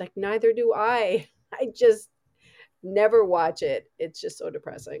news. She's like, neither do I. I just never watch it. It's just so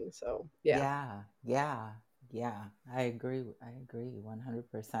depressing. So yeah. Yeah, yeah, yeah. I agree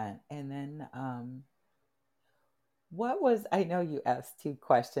 100%. And then, what was, I know you asked two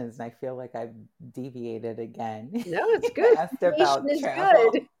questions and I feel like I've deviated again. No, it's You good. asked Deviation about is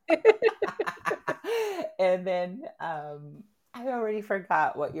travel. good. And then, I already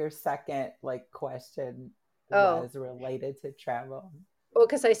forgot what your second like question Oh, was related to travel. well,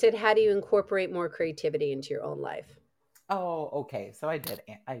 because I said, how do you incorporate more creativity into your own life? Oh, okay. So I did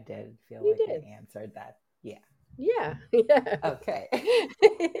feel You like I did. answered that. Yeah. Yeah. Yeah. Okay.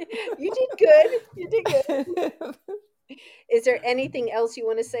 You did good. You did good. Is there anything else you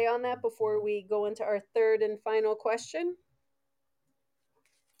want to say on that before we go into our third and final question?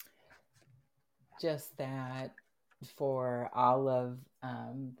 Just that for all of,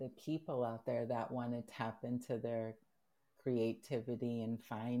 the people out there that want to tap into their creativity and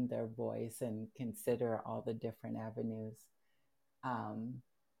find their voice and consider all the different avenues um,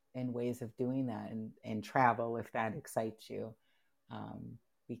 and ways of doing that, and travel if that excites you, um,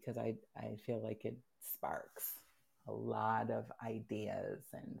 because I feel like it sparks a lot of ideas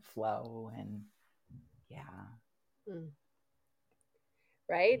and flow and yeah. Mm.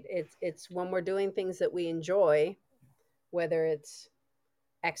 Right? It's when we're doing things that we enjoy, whether it's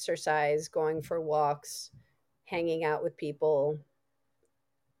exercise, going for walks, hanging out with people,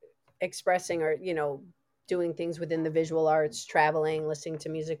 expressing or, doing things within the visual arts, traveling, listening to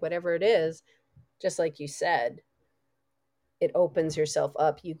music, whatever it is, just like you said, it opens yourself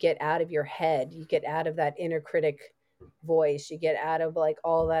up. You get out of your head, you get out of that inner critic voice, you get out of like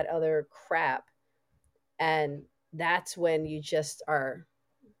all that other crap. And that's when you just are,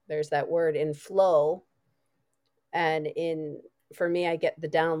 there's that word, in flow. And for me, I get the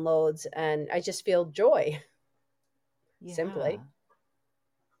downloads and I just feel joy. Simply.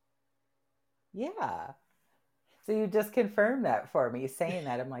 Yeah. Yeah. So you just confirmed that for me, saying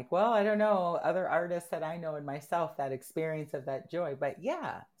that. I'm like, well, I don't know other artists that I know and myself that experience of that joy, but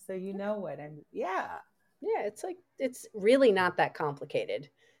yeah. So you know what I'm, yeah, Yeah, it's like it's really not that complicated.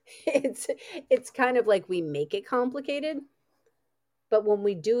 It's it's kind of like we make it complicated, but when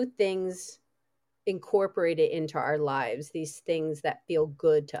we do things, incorporate it into our lives, these things that feel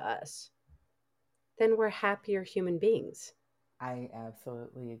good to us, then we're happier human beings. I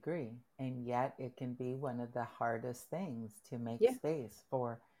absolutely agree. And yet it can be one of the hardest things to make Yeah. space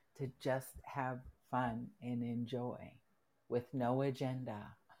for, to just have fun and enjoy with no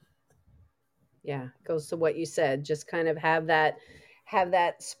agenda. Yeah, goes to what you said. Just kind of have that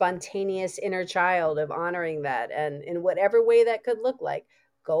spontaneous inner child of honoring that, and in whatever way that could look like.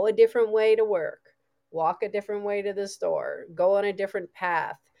 Go a different way to work, walk a different way to the store, go on a different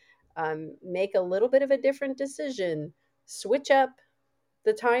path, make a little bit of a different decision, switch up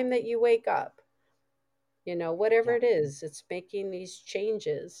the time that you wake up. Whatever Yeah. it is, it's making these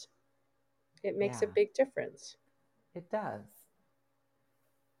changes. It makes a Yeah. big difference. It does.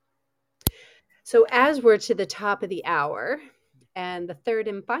 So, as we're to the top of the hour, and the third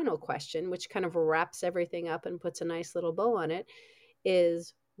and final question, which kind of wraps everything up and puts a nice little bow on it,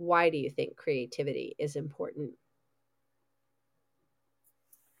 is why do you think creativity is important?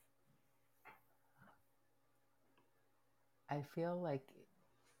 I feel like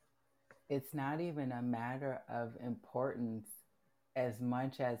it's not even a matter of importance as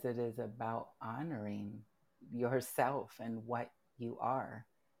much as it is about honoring yourself and what you are.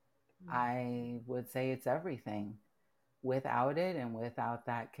 I would say it's everything. Without it and without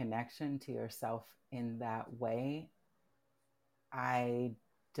that connection to yourself in that way, I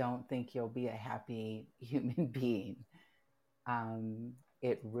don't think you'll be a happy human being. Um,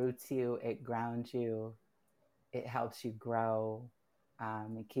 it roots you, it grounds you, it helps you grow,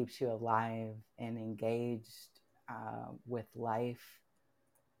 it keeps you alive and engaged with life.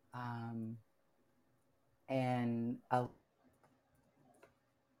 Um, and I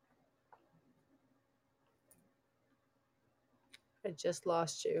just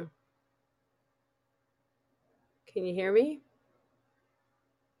lost you. Can you hear me?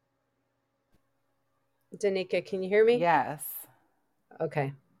 Danica, can you hear me? yes.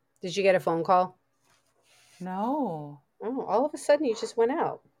 Okay. Did you get a phone call? No. Oh, all of a sudden you just went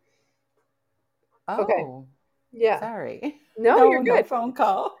out. Okay. Oh, Yeah. sorry. No, No, you're no good. phone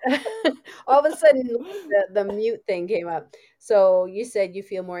call. All of a sudden the mute thing came up. So you said you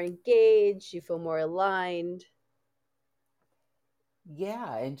feel more engaged, you feel more aligned.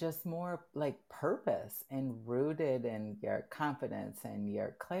 Yeah, and just more like purpose and rooted in your confidence and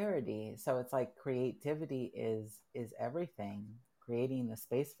your clarity. So it's like creativity is everything. Creating the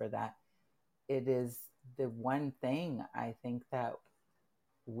space for that. It is the one thing I think that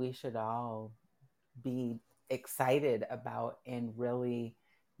we should all be excited about and really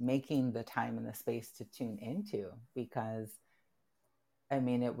making the time and the space to tune into, because I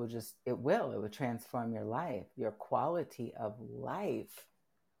mean, it will transform your life. Your quality of life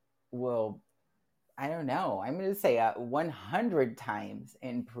will, I don't know, I'm going to say 100 times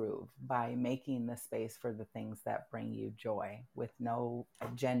improve by making the space for the things that bring you joy with no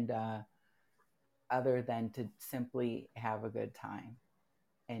agenda other than to simply have a good time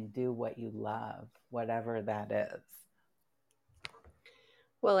and do what you love, whatever that is.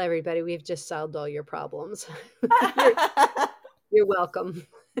 Well, everybody, we've just solved all your problems. you're, you're welcome.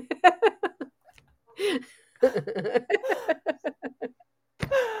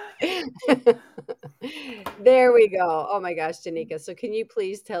 There we go. Oh my gosh, Danica. So can you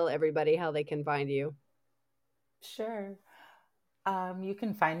please tell everybody how they can find you? Sure. You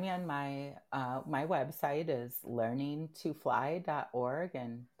can find me on my website is learningtofly.org,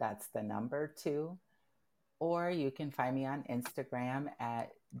 and that's the number two. Or you can find me on Instagram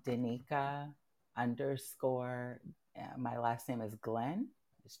at Danica underscore. My last name is Glenn.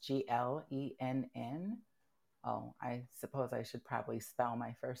 It's Glenn. Oh, I suppose I should probably spell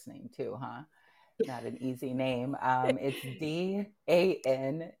my first name too, huh? Not an easy name. It's Daneika.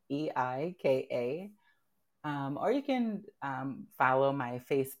 Or you can follow my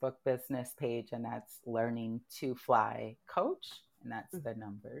Facebook business page, and that's Learning to Fly Coach, and that's the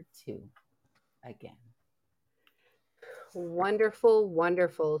number two again. Wonderful,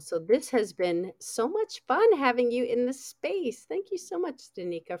 wonderful. So this has been so much fun having you in this space. Thank you so much,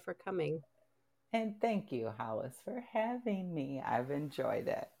 Danica, for coming. And thank you, Hollis, for having me. I've enjoyed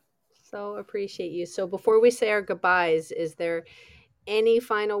it. So appreciate you. So before we say our goodbyes, is there any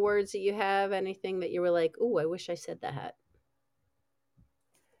final words that you have? Anything that you were like, "Ooh, I wish I said that"?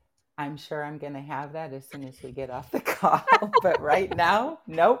 I'm sure I'm going to have that as soon as we get off the call. But right now,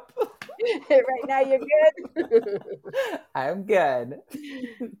 nope. Right now, you're good. I'm good.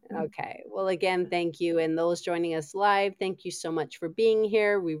 Okay. Well, again, thank you. And those joining us live, thank you so much for being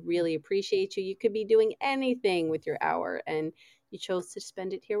here. We really appreciate you. You could be doing anything with your hour, and you chose to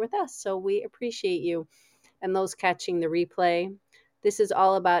spend it here with us. So we appreciate you. And those catching the replay, this is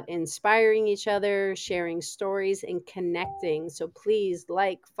all about inspiring each other, sharing stories, and connecting. So please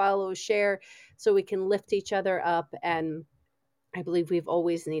like, follow, share so we can lift each other up. And I believe we've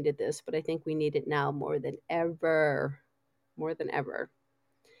always needed this, but I think we need it now more than ever. More than ever.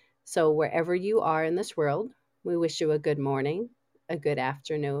 So, wherever you are in this world, we wish you a good morning, a good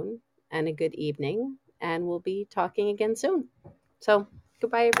afternoon, and a good evening. And we'll be talking again soon. So,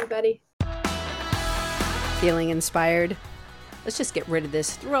 goodbye, everybody. Feeling inspired? Let's just get rid of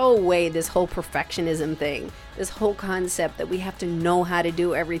this, throw away this whole perfectionism thing, this whole concept that we have to know how to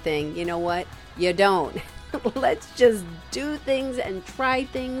do everything. You know what? You don't. Let's just do things and try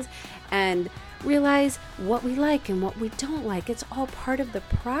things and realize what we like and what we don't like. It's all part of the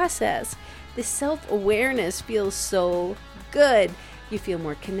process. The self-awareness feels so good. You feel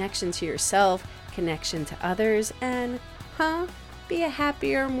more connection to yourself, connection to others, and be a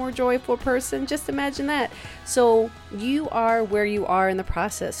happier, more joyful person. Just imagine that. So you are where you are in the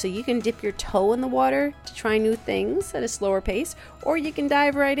process. So you can dip your toe in the water to try new things at a slower pace, or you can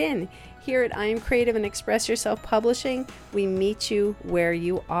dive right in. Here at I Am Creative and Express Yourself Publishing, we meet you where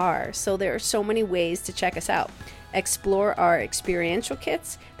you are. So there are so many ways to check us out. Explore our experiential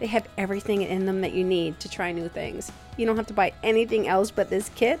kits. They have everything in them that you need to try new things. You don't have to buy anything else but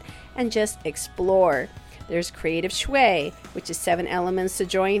this kit, and just explore. There's Creative Shui, which is 7 elements to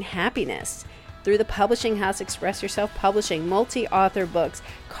joy and happiness. Through the publishing house, Express Yourself Publishing, multi-author books,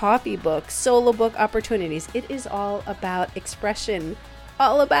 coffee books, solo book opportunities. It is all about expression,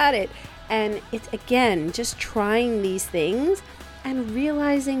 all about it. And it's, again, just trying these things and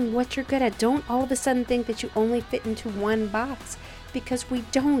realizing what you're good at. Don't all of a sudden think that you only fit into one box, because we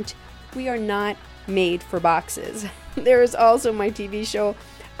don't. We are not made for boxes. There is also my TV show,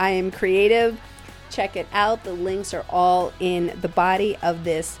 I Am Creative. Check it out. The links are all in the body of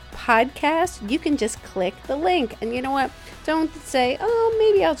this podcast. You can just click the link. And you know what? Don't say, oh,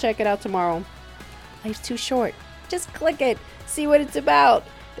 maybe I'll check it out tomorrow. Life's too short. Just click it. See what it's about.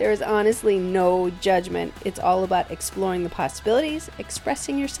 There is honestly no judgment. It's all about exploring the possibilities,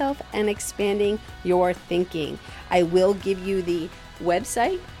 expressing yourself, and expanding your thinking. I will give you the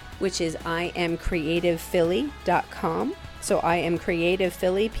website, which is iamcreativephilly.com. So I Am Creative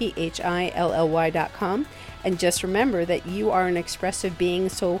Philly, PHILLY.com. And just remember that you are an expressive being,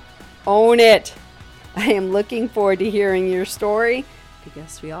 so own it. I am looking forward to hearing your story,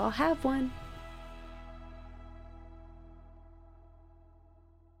 because we all have one.